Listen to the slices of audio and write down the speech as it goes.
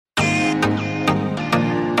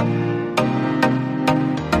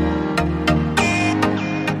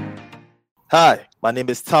Hi, my name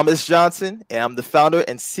is Thomas Johnson, and I'm the founder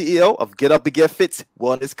and CEO of Get Up and Get Fit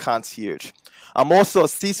Wellness Concierge. I'm also a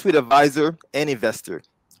C-suite advisor and investor.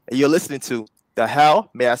 And you're listening to the How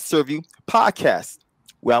May I Serve You podcast,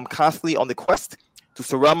 where I'm constantly on the quest to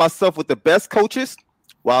surround myself with the best coaches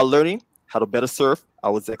while learning how to better serve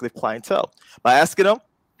our executive clientele by asking them,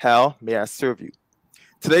 how may I serve you?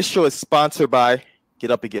 Today's show is sponsored by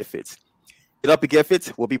Get Up and Get Fit. Get Up and Get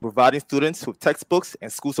Fit will be providing students with textbooks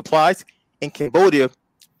and school supplies in Cambodia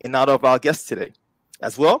in honor of our guests today,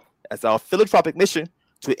 as well as our philanthropic mission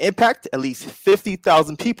to impact at least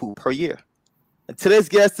 50,000 people per year. And today's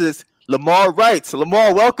guest is LaMar Wright. So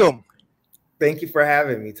LaMar, welcome. Thank you for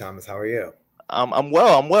having me, Thomas. How are you? I'm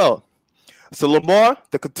well. So LaMar,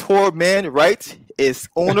 the Couture Man Wright, is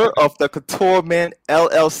owner of the Couture Man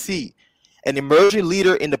LLC, an emerging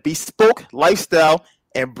leader in the bespoke lifestyle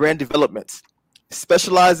and brand development,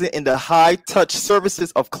 specializing in the high-touch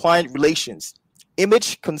services of client relations,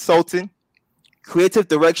 image consulting, creative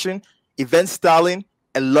direction, event styling,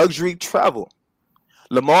 and luxury travel.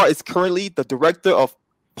 LaMar is currently the director of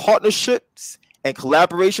partnerships and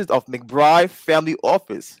collaborations of McBride Family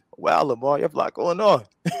Office. Wow, LaMar, you have a lot going on.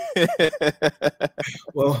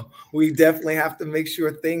 Well, we definitely have to make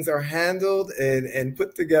sure things are handled and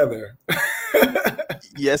put together.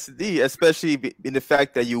 Yes, indeed. Especially in the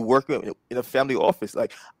fact that you work in a family office.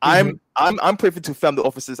 Like I'm privy to family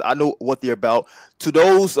offices. I know what they're about. To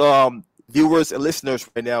those viewers and listeners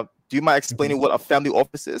right now, do you mind explaining what a family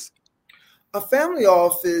office is? A family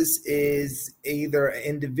office is either an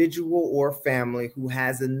individual or family who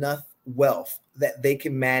has enough wealth that they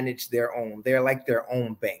can manage their own. They're like their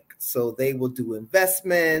own bank. So they will do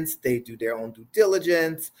investments, they do their own due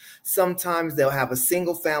diligence. Sometimes they'll have a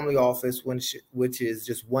single family office, which is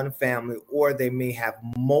just one family, or they may have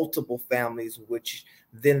multiple families, which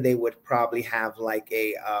then they would probably have like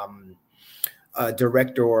a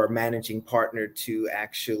director or a managing partner to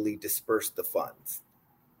actually disperse the funds.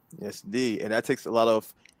 Yes, indeed. And that takes a lot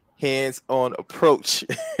of hands-on approach.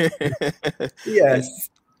 Yes.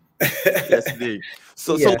 Yes, indeed.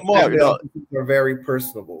 So LaMar, are very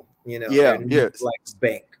personable, Yeah, like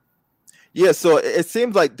bank. Yeah, so it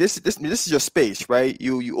seems like this is your space, right?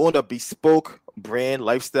 You own a bespoke brand,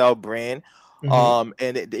 lifestyle brand,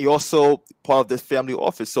 and you're also part of this family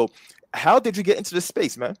office. So, how did you get into this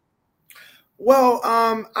space, man? Well,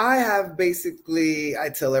 I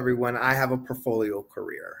tell everyone I have a portfolio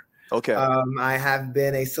career. Okay. I have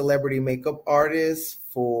been a celebrity makeup artist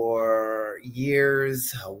for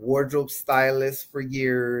years, a wardrobe stylist for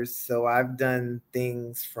years. So I've done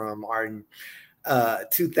things from our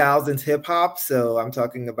 2000s hip hop. So I'm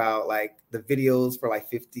talking about like the videos for like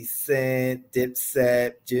 50 Cent,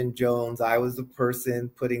 Dipset, Jen Jones. I was the person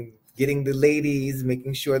getting the ladies,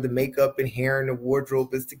 making sure the makeup and hair and the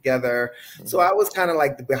wardrobe is together. So I was kind of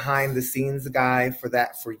like the behind the scenes guy for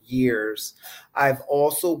that for years. I've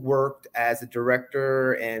also worked as a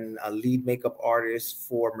director and a lead makeup artist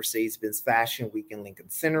for Mercedes-Benz Fashion Week in Lincoln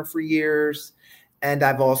Center for years. And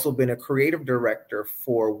I've also been a creative director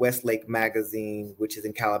for Westlake Magazine, which is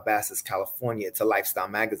in Calabasas, California. It's a lifestyle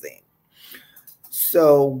magazine.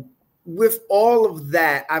 So with all of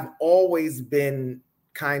that, I've always been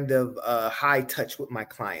kind of high touch with my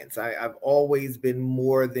clients. I've always been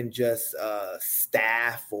more than just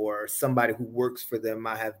staff or somebody who works for them.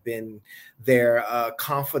 I have been their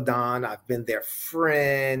confidant. I've been their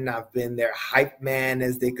friend. I've been their hype man,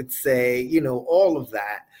 as they could say, all of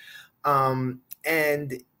that.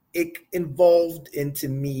 And it involved into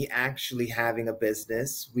me actually having a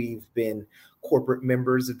business. We've been corporate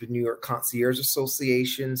members of the New York Concierge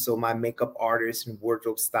Association. So my makeup artists and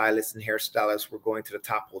wardrobe stylists and hairstylists were going to the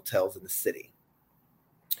top hotels in the city.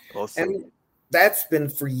 Awesome. And that's been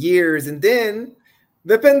for years. And then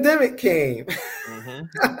the pandemic came.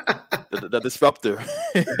 The disruptor.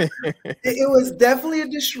 It was definitely a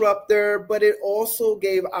disruptor, but it also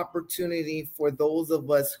gave opportunity for those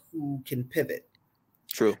of us who can pivot.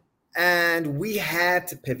 True. And we had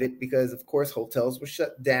to pivot because, of course, hotels were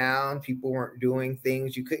shut down. People weren't doing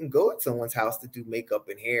things. You couldn't go at someone's house to do makeup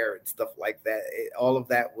and hair and stuff like that. All of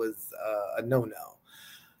that was a no-no.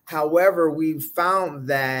 However, we found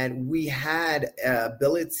that we had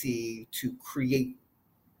ability to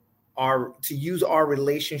use our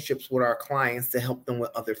relationships with our clients to help them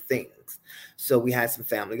with other things. So we had some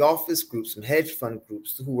family office groups, some hedge fund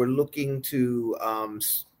groups who were looking to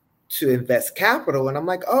invest capital. And I'm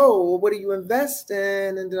like, oh, well, what do you invest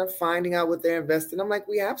in? And then I'm finding out what they're investing. I'm like,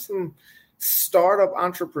 we have some startup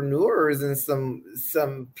entrepreneurs and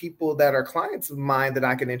some people that are clients of mine that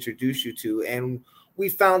I can introduce you to. And we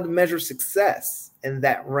found a measure of success in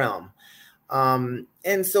that realm.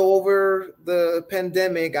 And so over the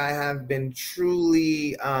pandemic, I have been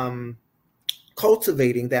truly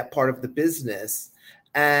cultivating that part of the business.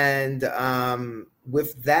 And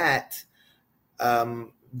with that,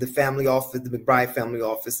 the family office, the McBride family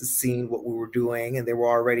office, has seen what we were doing, and they were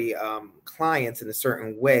already clients in a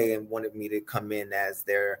certain way and wanted me to come in as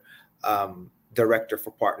their director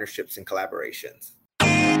for partnerships and collaborations.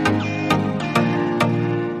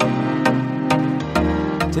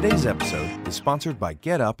 Today's episode is sponsored by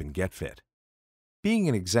Get Up and Get Fit. Being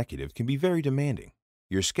an executive can be very demanding.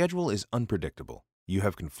 Your schedule is unpredictable. You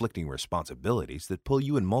have conflicting responsibilities that pull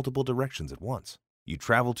you in multiple directions at once. You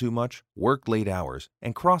travel too much, work late hours,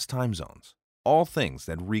 and cross time zones. All things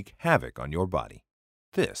that wreak havoc on your body.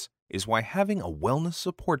 This is why having a wellness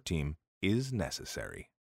support team is necessary.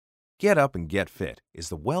 Get Up and Get Fit is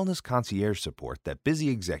the wellness concierge support that busy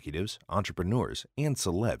executives, entrepreneurs, and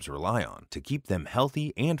celebs rely on to keep them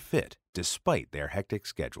healthy and fit despite their hectic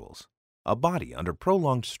schedules. A body under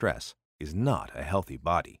prolonged stress is not a healthy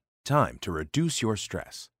body. Time to reduce your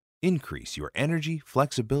stress. Increase your energy,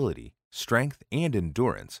 flexibility, strength, and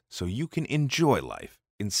endurance so you can enjoy life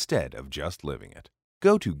instead of just living it.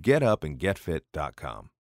 Go to getupandgetfit.com.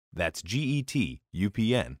 That's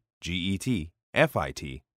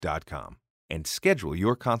GETUPNGETFIT.com and schedule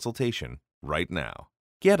your consultation right now.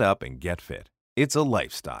 Get Up and Get Fit. It's a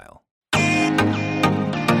lifestyle.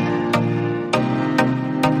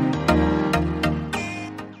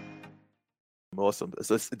 Awesome.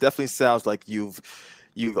 So it definitely sounds like you've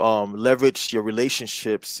leveraged your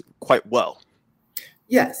relationships quite well.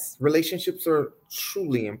 Yes, relationships are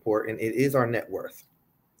truly important. It is our net worth.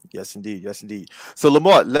 Yes, indeed. Yes, indeed. So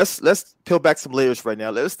LaMar, let's peel back some layers right now.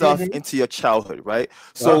 Let's dive into your childhood, right?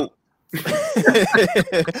 So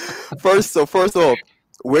first off,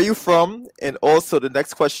 where are you from? And also the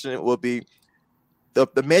next question will be the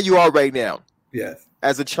man you are right now. Yes.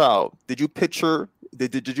 As a child, did you picture,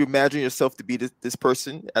 did you imagine yourself to be this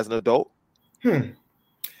person as an adult?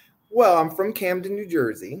 Well, I'm from Camden, New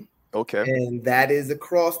Jersey. Okay. And that is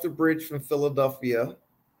across the bridge from Philadelphia.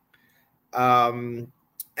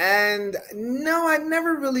 And no, I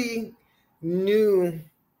never really knew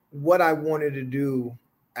what I wanted to do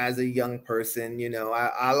as a young person. You know,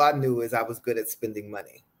 all I knew is I was good at spending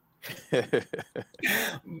money.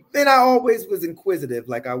 And I always was inquisitive.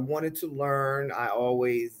 Like, I wanted to learn. I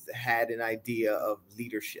always had an idea of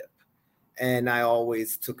leadership. And I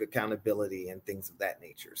always took accountability and things of that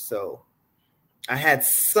nature. So I had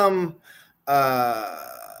some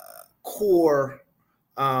core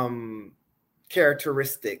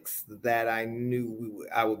characteristics that I knew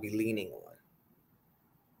I would be leaning on.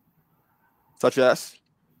 Such as?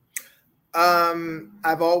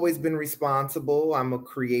 I've always been responsible. I'm a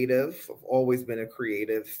creative. I've always been a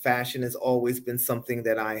creative. Fashion has always been something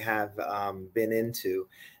that I have been into.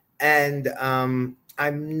 And I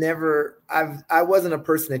wasn't a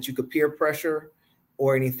person that you could peer pressure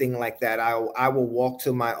or anything like that. I will walk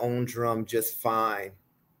to my own drum just fine.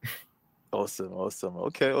 Awesome.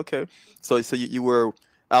 Okay. So you were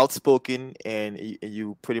outspoken and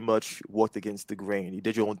you pretty much walked against the grain. You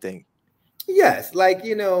did your own thing. Yes, like,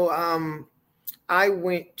 you know, I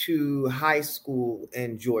went to high school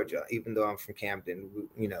in Georgia, even though I'm from Camden.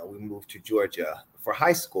 We moved to Georgia for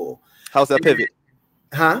high school. How's that pivot?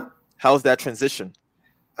 Huh? How's that transition?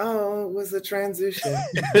 Oh, it was a transition.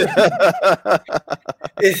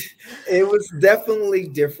 It was definitely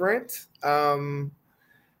different, but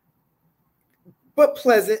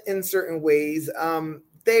pleasant in certain ways.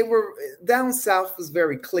 They were down south was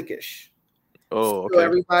very cliquish. Oh, okay. So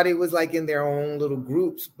everybody was like in their own little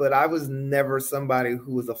groups, but I was never somebody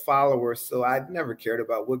who was a follower. So I never cared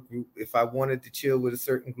about what group. If I wanted to chill with a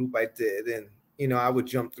certain group, I did. And, you know, I would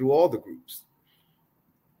jump through all the groups.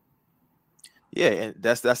 Yeah, and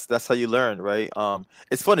that's how you learn, right?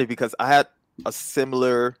 It's funny because I had a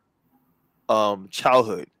similar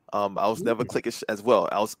childhood. I was never cliquish as well.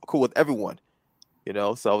 I was cool with everyone, you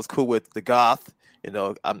know. So I was cool with the goth, you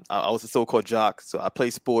know. I was a so-called jock, so I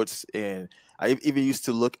played sports, and I even used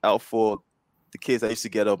to look out for the kids I used to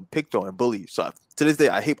get picked on and bullied. So to this day,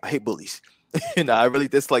 I hate bullies. You know, I really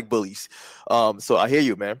dislike bullies. So I hear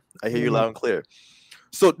you, man. I hear you loud and clear.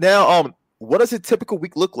 So now, what does a typical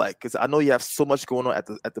week look like? Because I know you have so much going on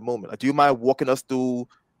at the moment. Do you mind walking us through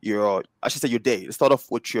your day? Let's start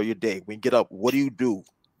off with your day. When you get up, what do you do?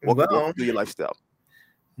 Walk through your lifestyle.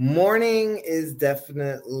 Morning is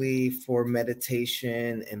definitely for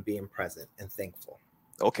meditation and being present and thankful.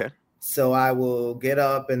 Okay. So I will get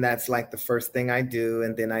up, and that's like the first thing I do.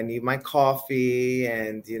 And then I need my coffee.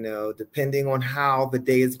 And, you know, depending on how the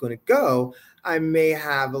day is going to go, I may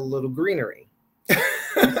have a little greenery.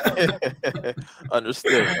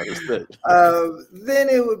 Understood. Then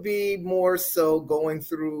it would be more so going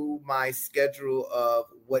through my schedule of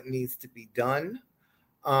what needs to be done.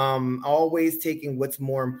 Always taking what's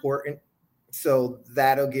more important. So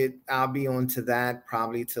I'll be on to that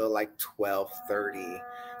probably till like 12:30.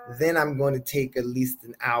 Then I'm going to take at least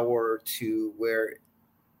an hour or two where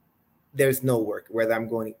there's no work, whether I'm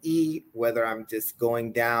going to eat, whether I'm just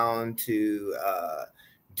going down to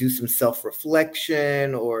do some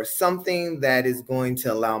self-reflection or something that is going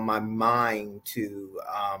to allow my mind to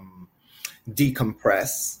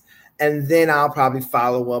decompress. And then I'll probably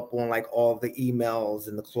follow up on like all the emails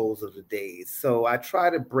and the close of the days. So I try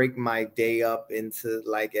to break my day up into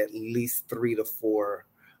like at least 3 to 4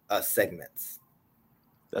 segments.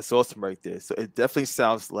 That's awesome right there. So it definitely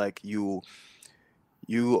sounds like you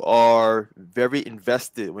are very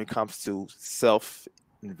invested when it comes to self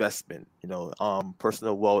investment,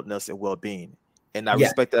 personal wellness and well-being. And I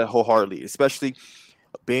respect that wholeheartedly, especially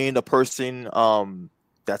being a person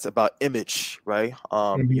that's about image, right?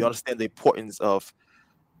 You understand the importance of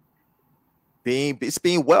being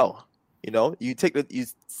well. You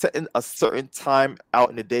set in a certain time out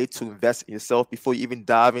in the day to invest in yourself before you even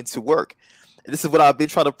dive into work. And this is what I've been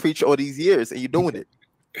trying to preach all these years, and you're doing it.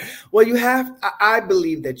 Well, I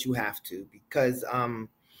believe that you have to, because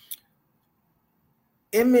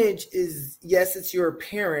image is, yes, it's your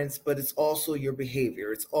appearance, but it's also your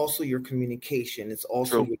behavior. It's also your communication. It's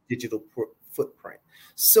also your digital footprint.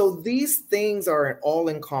 So these things are all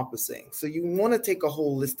encompassing. So you want to take a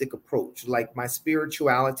holistic approach. Like, my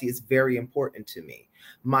spirituality is very important to me.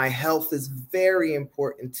 My health is very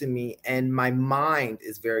important to me, and my mind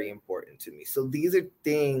is very important to me. So these are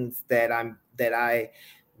things that I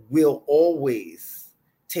will always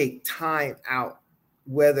take time out.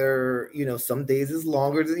 Whether, some days is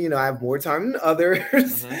longer than, I have more time than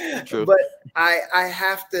others, but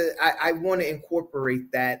I want to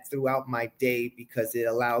incorporate that throughout my day, because it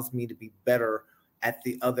allows me to be better at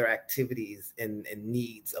the other activities and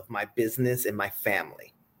needs of my business and my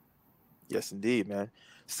family. Yes, indeed, man.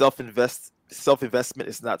 Self-investment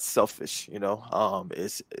is not selfish,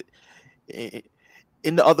 it's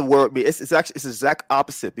in the other word, it's the exact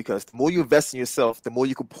opposite, because the more you invest in yourself, the more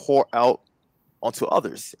you can pour out onto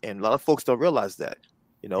others. And a lot of folks don't realize that,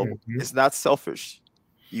 it's not selfish.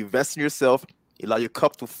 You invest in yourself, you allow your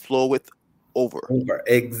cup to flow with over.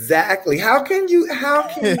 Exactly. How can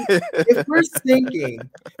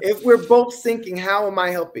if we're both sinking, how am I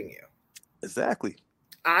helping you? Exactly.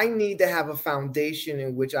 I need to have a foundation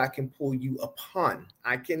in which I can pull you upon.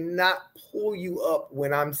 I cannot pull you up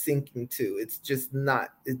when I'm sinking too. It's just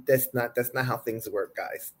that's not how things work,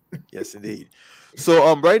 guys. Yes, indeed.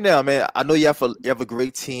 So right now, man, I know you have a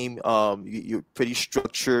great team. You're pretty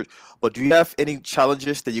structured, but do you have any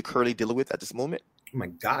challenges that you're currently dealing with at this moment? Oh my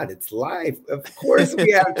God, it's life. Of course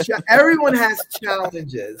we have everyone has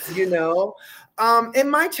challenges, and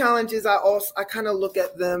my challenges, I kind of look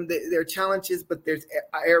at them, they're challenges, but there's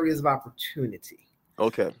areas of opportunity.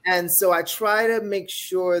 Okay. And so I try to make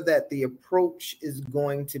sure that the approach is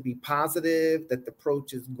going to be positive, that the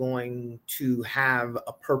approach is going to have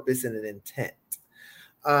a purpose and an intent.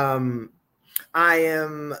 I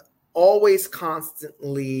am always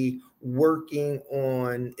constantly working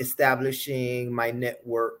on establishing my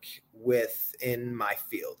network within my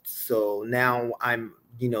field. So now I'm,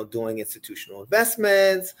 doing institutional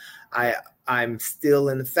investments. I'm still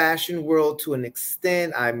in the fashion world to an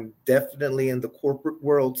extent. I'm definitely in the corporate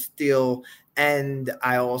world still. And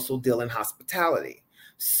I also deal in hospitality.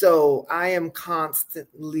 So I am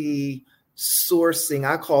constantly sourcing,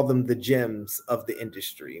 I call them the gems of the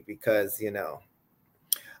industry, because,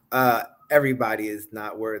 everybody is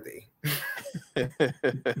not worthy.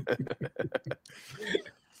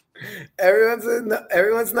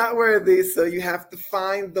 Everyone's not worthy. So you have to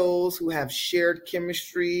find those who have shared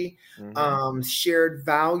chemistry, shared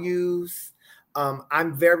values.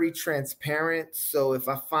 I'm very transparent. So if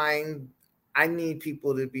I find I need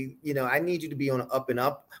people to be, I need you to be on an up and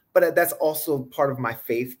up, but that's also part of my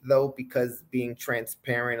faith though, because being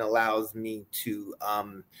transparent allows me to,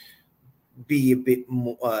 be a bit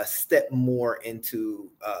more, step more into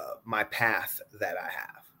my path that I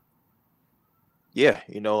have. Yeah,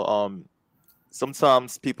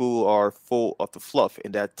 sometimes people are full of the fluff,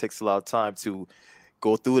 and that takes a lot of time to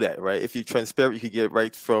go through that, right? If you're transparent, you can get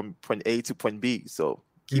right from point A to point B. So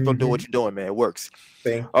keep on doing what you're doing, man. It works.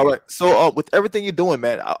 All right. So with everything you're doing,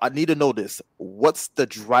 man, I need to know this. What's the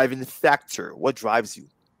driving factor? What drives you?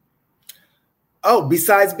 Oh,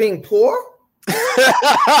 besides being poor?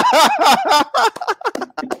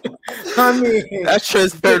 I mean, that's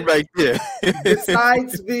transparent right there.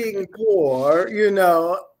 Besides being poor,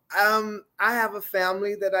 I have a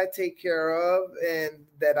family that I take care of, and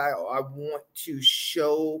that I want to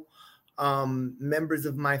show members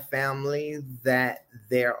of my family that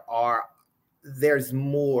there's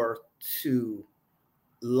more to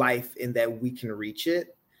life, and that we can reach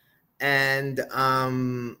it. And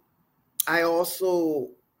I also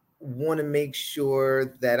want to make sure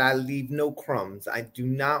that I leave no crumbs. I do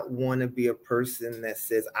not want to be a person that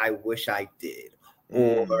says, I wish I did,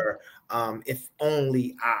 or if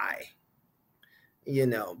only I,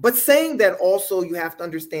 But saying that, also, you have to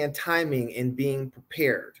understand timing and being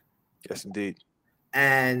prepared. Yes, indeed.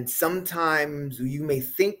 And sometimes you may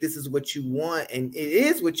think this is what you want, and it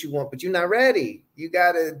is what you want, but you're not ready. You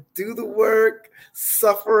got to do the work,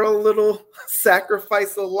 suffer a little,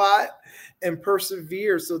 sacrifice a lot, and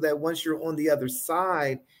persevere, so that once you're on the other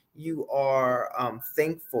side, you are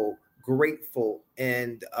thankful, grateful,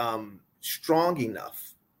 and strong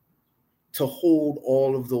enough to hold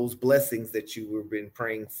all of those blessings that you have been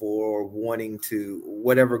praying for, or wanting to,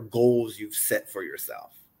 whatever goals you've set for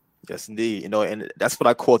yourself. Yes, indeed. And that's what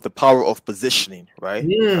I call the power of positioning, right?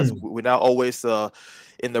 Because we're not always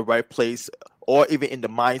in the right place, or even in the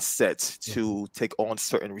mindset to take on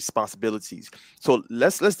certain responsibilities. So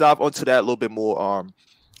let's dive onto that a little bit more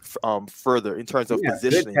further in terms of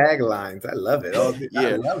positioning. Good taglines. I love it. Yeah.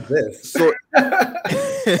 I love this. So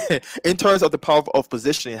in terms of the power of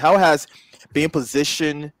positioning, how has being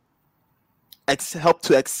positioned helped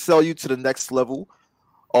to excel you to the next level,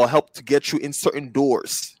 or help to get you in certain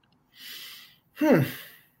doors?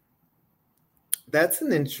 That's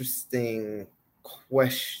an interesting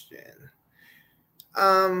question.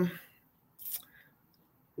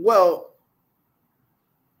 Well,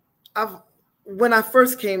 when I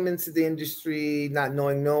first came into the industry, not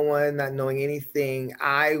knowing no one, not knowing anything,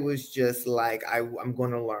 I was just like, I'm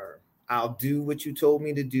going to learn. I'll do what you told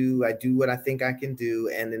me to do. I do what I think I can do.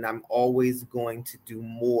 And then I'm always going to do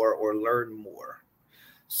more or learn more.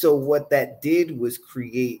 So what that did was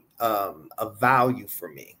create a value for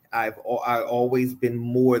me. I've always been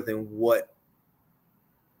more than what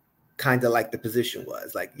kind of like the position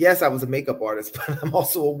was. Like, yes, I was a makeup artist, but I'm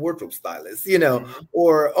also a wardrobe stylist,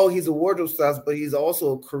 or, oh, he's a wardrobe stylist, but he's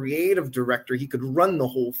also a creative director. He could run the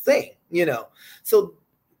whole thing, So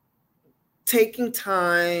taking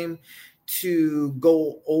time to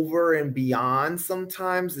go over and beyond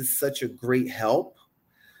sometimes is such a great help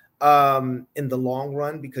in the long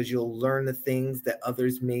run, because you'll learn the things that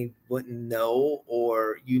others wouldn't know,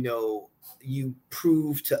 or you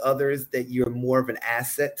prove to others that you're more of an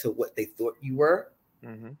asset to what they thought you were.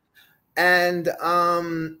 And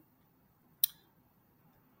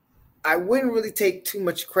I wouldn't really take too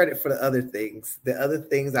much credit for the other things. The other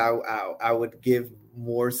things I would give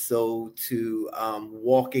more so to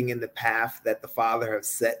walking in the path that the Father has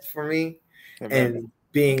set for me. Amen. And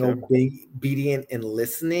being obedient and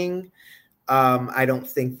listening. I don't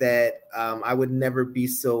think that I would never be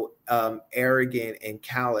so arrogant and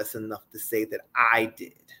callous enough to say that I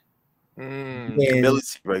did.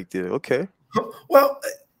 Humility right there. Okay. Well,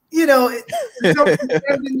 I'm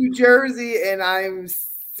in New Jersey, and I'm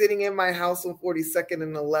sitting in my house on 42nd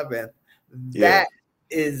and 11th. That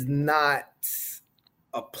is not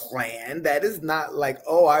a plan. That is not like,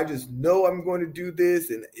 oh, I just know I'm going to do this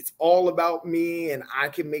and it's all about me and I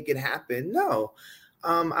can make it happen. No,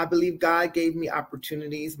 I believe God gave me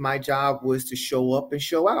opportunities. My job was to show up and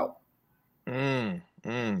show out.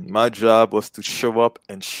 My job was to show up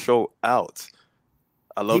and show out.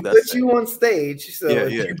 I love that. He put you on stage. So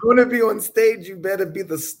if you're going to be on stage, you better be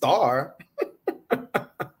the star.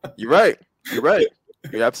 You're right.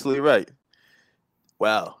 You're absolutely right.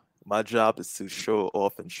 Wow. My job is to show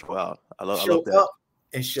off and show out. I love that. Up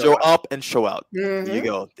and show up and show out. There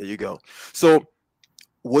you go. So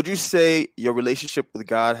would you say your relationship with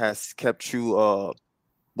God has kept you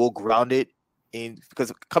more grounded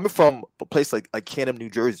because coming from a place like Canham, New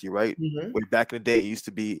Jersey, right? Where back in the day it used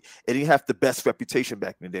to be, it didn't have the best reputation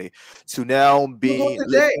back in the day, to now being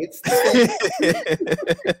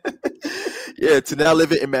to now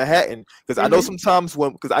living in Manhattan. Because I know sometimes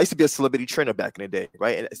because I used to be a celebrity trainer back in the day,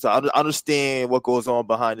 right? And so I understand what goes on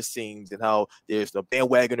behind the scenes and how there's the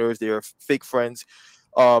bandwagoners, there are fake friends.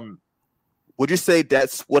 Would you say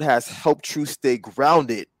that's what has helped you stay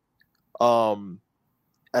grounded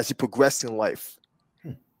as you progress in life?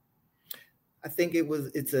 I think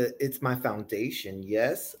it's my foundation.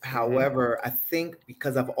 Yes. However, I think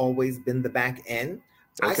because I've always been the back end,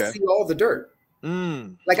 I see all the dirt.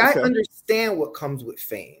 I understand what comes with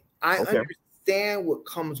fame. I understand what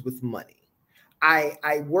comes with money.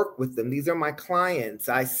 I work with them. These are my clients.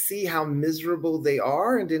 I see how miserable they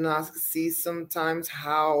are. And then I see sometimes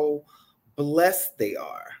how blessed they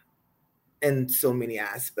are. in so many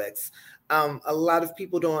aspects. A lot of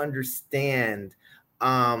people don't understand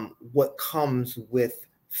what comes with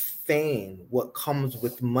fame, what comes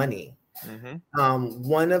with money.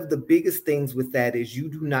 One of the biggest things with that is you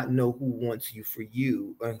do not know who wants you for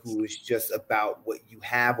you, or who is just about what you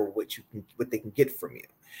have or what they can get from you.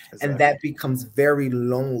 Exactly. And that becomes very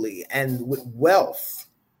lonely. And with wealth,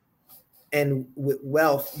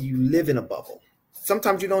 you live in a bubble.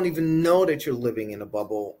 Sometimes you don't even know that you're living in a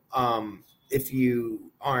bubble if you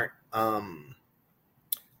aren't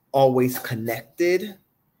always connected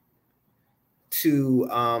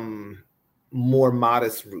to more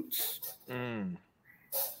modest roots. I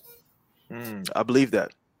believe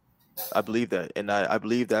that. And I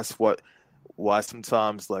believe that's why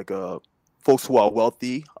sometimes like folks who are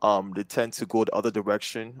wealthy they tend to go the other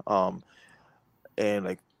direction and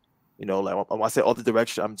like, you know, like when I say other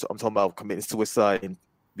direction, I'm talking about committing suicide and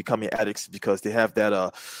becoming addicts, because they have that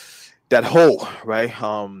hole, right?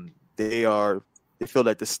 They feel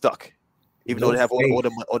like they're stuck, even though they have all the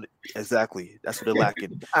money. Exactly, that's what they're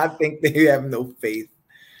lacking. I think they have no faith,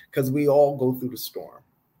 because we all go through the storm.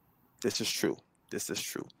 This is true.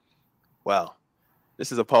 Wow.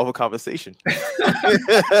 This is a powerful conversation.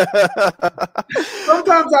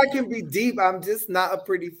 Sometimes I can be deep. I'm just not a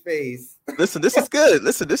pretty face. Listen, this is good.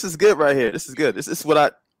 This is good right here. This is good. This is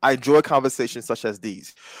what I enjoy conversations such as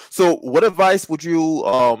these. So what advice would you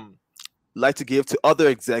like to give to other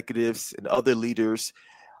executives and other leaders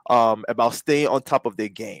about staying on top of their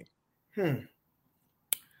game?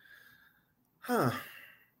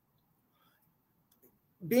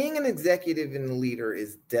 Being an executive and leader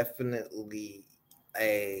is definitely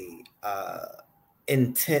a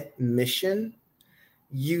intent mission.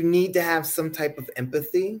 You need to have some type of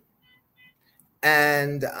empathy.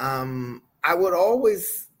 And I would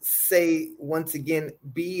always say, once again,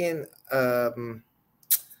 be in a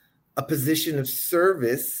position of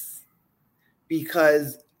service,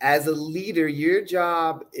 because as a leader, your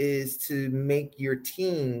job is to make your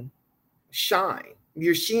team shine.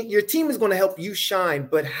 Your team is going to help you shine,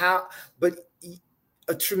 but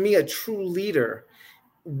to me, a true leader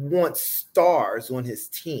wants stars on his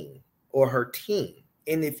team or her team.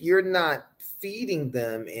 And if you're not feeding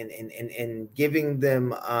them and giving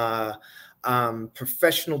them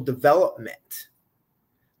professional development,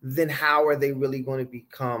 then how are they really going to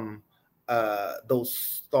become those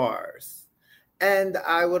stars? And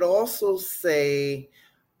I would also say,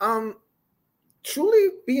 truly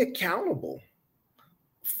be accountable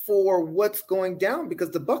for what's going down,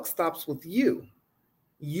 because the buck stops with you.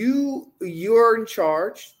 You're in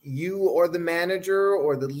charge. You or the manager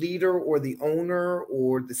or the leader or the owner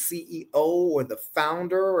or the CEO or the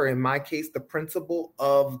founder, or in my case, the principal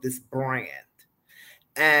of this brand.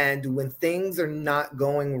 And when things are not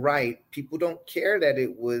going right, people don't care that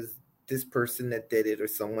it was this person that did it or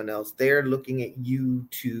someone else. They're looking at you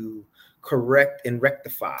to correct and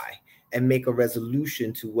rectify and make a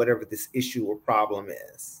resolution to whatever this issue or problem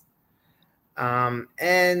is.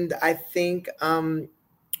 And I think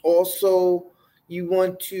also you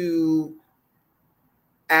want to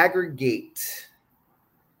aggregate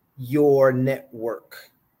your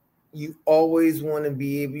network. You always want to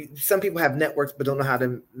be able, some people have networks but don't know how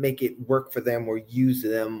to make it work for them or use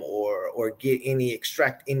them or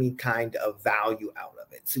extract any kind of value out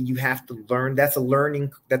of it. So you have to learn. That's a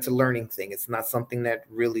learning thing. It's not something that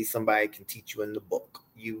really somebody can teach you in the book.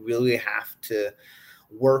 You really have to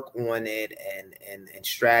work on it and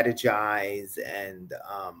strategize and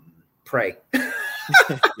pray.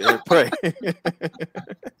 Yeah, pray.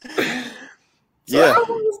 So yeah,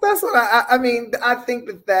 that's what I mean. I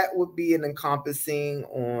think that would be an encompassing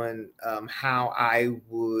on how I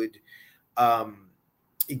would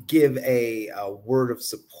give a word of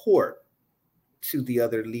support to the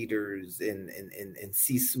other leaders and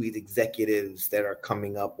C-suite executives that are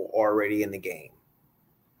coming up or already in the game.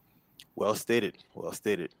 Well stated.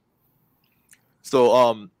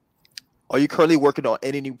 So, are you currently working on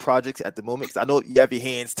any new projects at the moment? Because I know you have your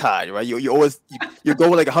hands tied, right? You're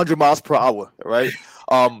going like 100 miles per hour, right?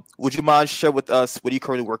 Would you mind share with us what are you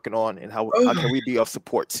currently working on and how can we be of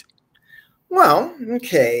support? Well,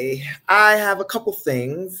 okay. I have a couple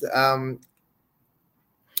things.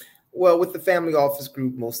 Well, with the family office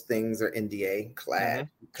group, most things are NDA clad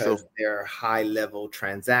because they're high level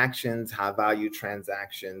transactions, high value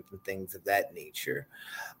transactions, and things of that nature.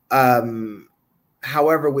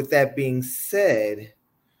 However, with that being said,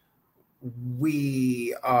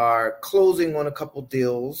 we are closing on a couple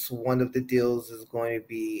deals. One of the deals is going to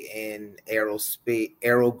be in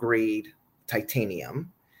aero grade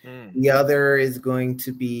titanium. The other is going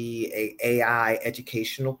to be a AI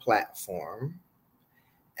educational platform.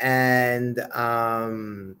 And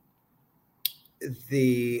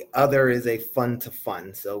the other is a fund to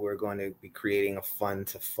fund. So we're going to be creating a fund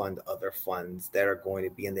to fund other funds that are going to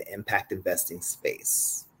be in the impact investing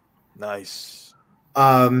space. Nice.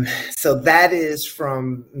 So that is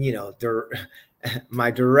from, my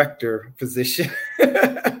director position.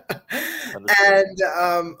 And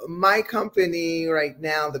my company right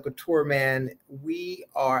now, the Couture Man, we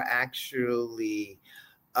are actually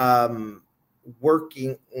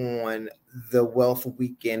working on the Wealth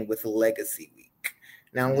Weekend with Legacy Week.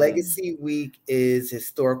 Now, Legacy Week is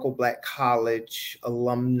historical Black college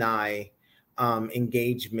alumni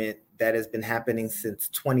engagement that has been happening since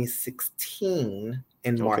 2016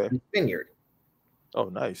 in Martha's Vineyard. Oh,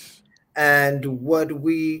 nice. And what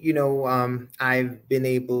we,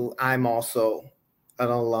 I'm also an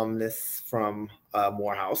alumnus from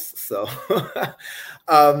Morehouse. So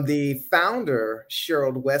the founder,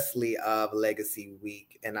 Cheryl Wesley of Legacy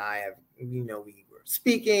Week, and I have, we were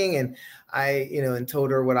speaking, and I, and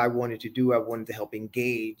told her what I wanted to do. I wanted to help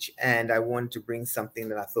engage, and I wanted to bring something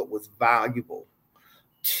that I thought was valuable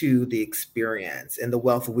to the experience. And the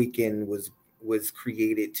Wealth Weekend was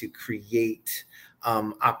created to create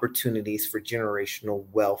opportunities for generational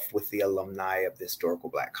wealth with the alumni of the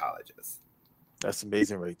historical Black colleges. That's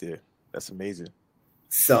amazing right there. That's amazing.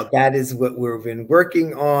 So that is what we've been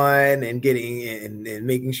working on and getting and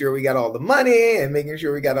making sure we got all the money and making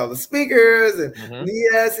sure we got all the speakers. And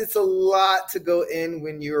yes, it's a lot to go in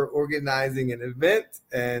when you're organizing an event.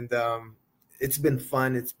 And it's been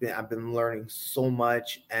fun. I've been learning so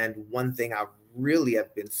much. And one thing I really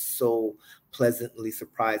have been so pleasantly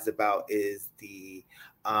surprised about is the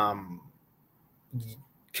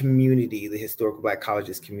community, the historical Black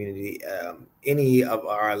colleges community. Any of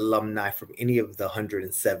our alumni from any of the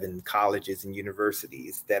 107 colleges and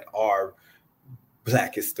universities that are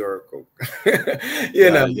Black historical,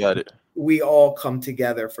 got it. We all come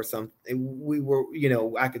together for something. We were,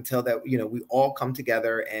 I can tell that, we all come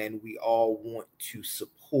together and we all want to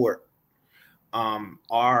support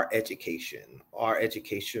our education, our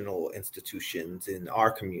educational institutions in our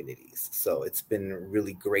communities. So it's been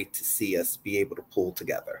really great to see us be able to pull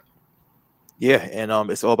together. Yeah, and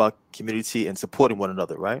it's all about community and supporting one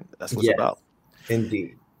another, right? That's what it's about.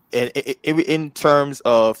 Indeed. And in terms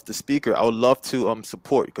of the speaker, I would love to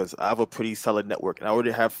support, because I have a pretty solid network and I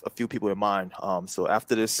already have a few people in mind. So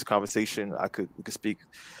after this conversation, we could speak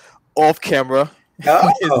off camera.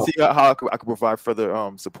 And see how I could provide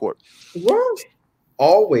further support. Well,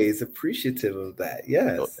 always appreciative of that.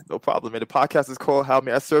 Yes. No problem. And the podcast is called How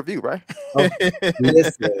May I Serve You, right?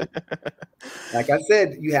 Listen, like I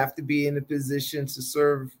said, you have to be in a position to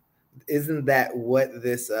serve. Isn't that what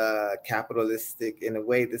this capitalistic, in a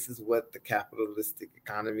way, this is what the capitalistic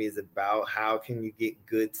economy is about? How can you get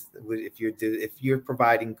goods? If you're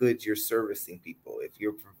providing goods, you're servicing people. If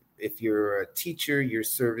you're a teacher, you're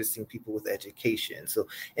servicing people with education. So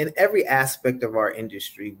in every aspect of our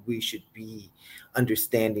industry, we should be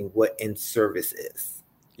understanding what in service is.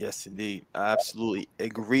 Yes, indeed. I absolutely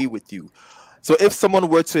agree with you. So if someone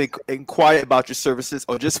were to inquire about your services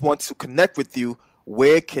or just want to connect with you,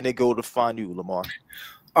 where can they go to find you, LaMar?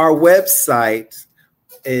 Our website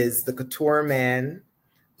is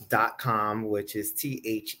thecoutureman.com, which is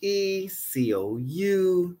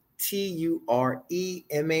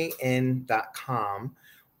TheCoutureman.com.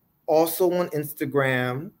 Also on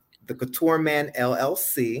Instagram, the Couture Man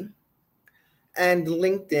LLC, and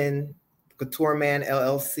LinkedIn, Couture Man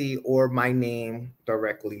LLC, or my name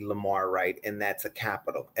directly, LaMar Wright, and that's a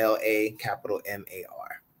capital LA, capital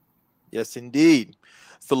MAR. Yes, indeed.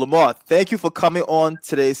 So LaMar, thank you for coming on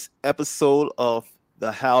today's episode of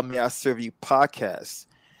the How May I Serve You podcast.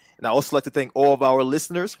 And I also like to thank all of our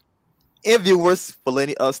listeners and viewers for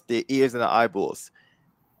lending us their ears and their eyeballs.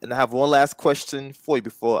 And I have one last question for you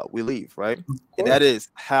before we leave, right? And that is,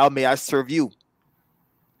 how may I serve you?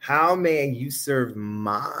 How may you serve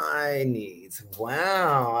my needs?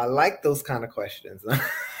 Wow, I like those kind of questions.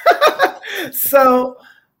 So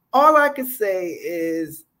all I could say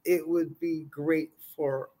is it would be great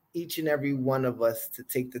for each and every one of us to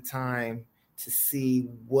take the time to see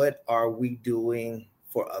what are we doing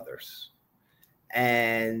for others.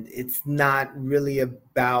 And it's not really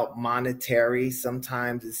about monetary.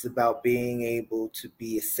 Sometimes it's about being able to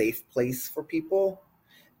be a safe place for people.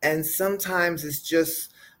 And sometimes it's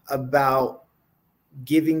just about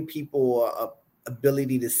giving people a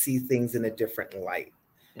ability to see things in a different light.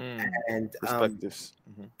 And perspectives.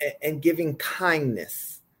 And giving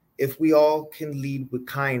kindness. If we all can lead with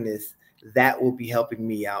kindness, that will be helping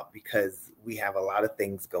me out, because we have a lot of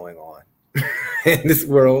things going on in this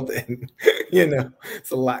world, and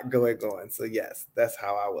it's a lot going on. So yes, that's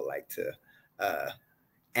how I would like to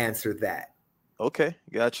answer that. Okay,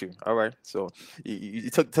 got you. All right, so you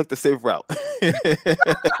took the safe route.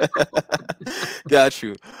 Got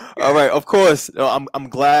you. All right, of course. I'm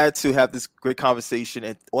glad to have this great conversation,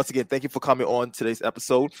 and once again, thank you for coming on today's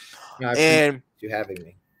episode. I appreciate And you having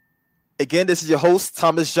me. again, this is your host,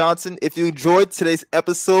 Thomas Johnson. If you enjoyed today's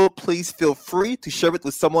episode, please feel free to share it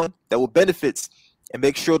with someone that will benefit, and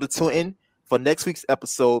make sure to tune in for next week's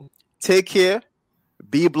episode. Take care,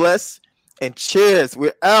 be blessed, and cheers.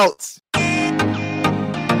 We're out.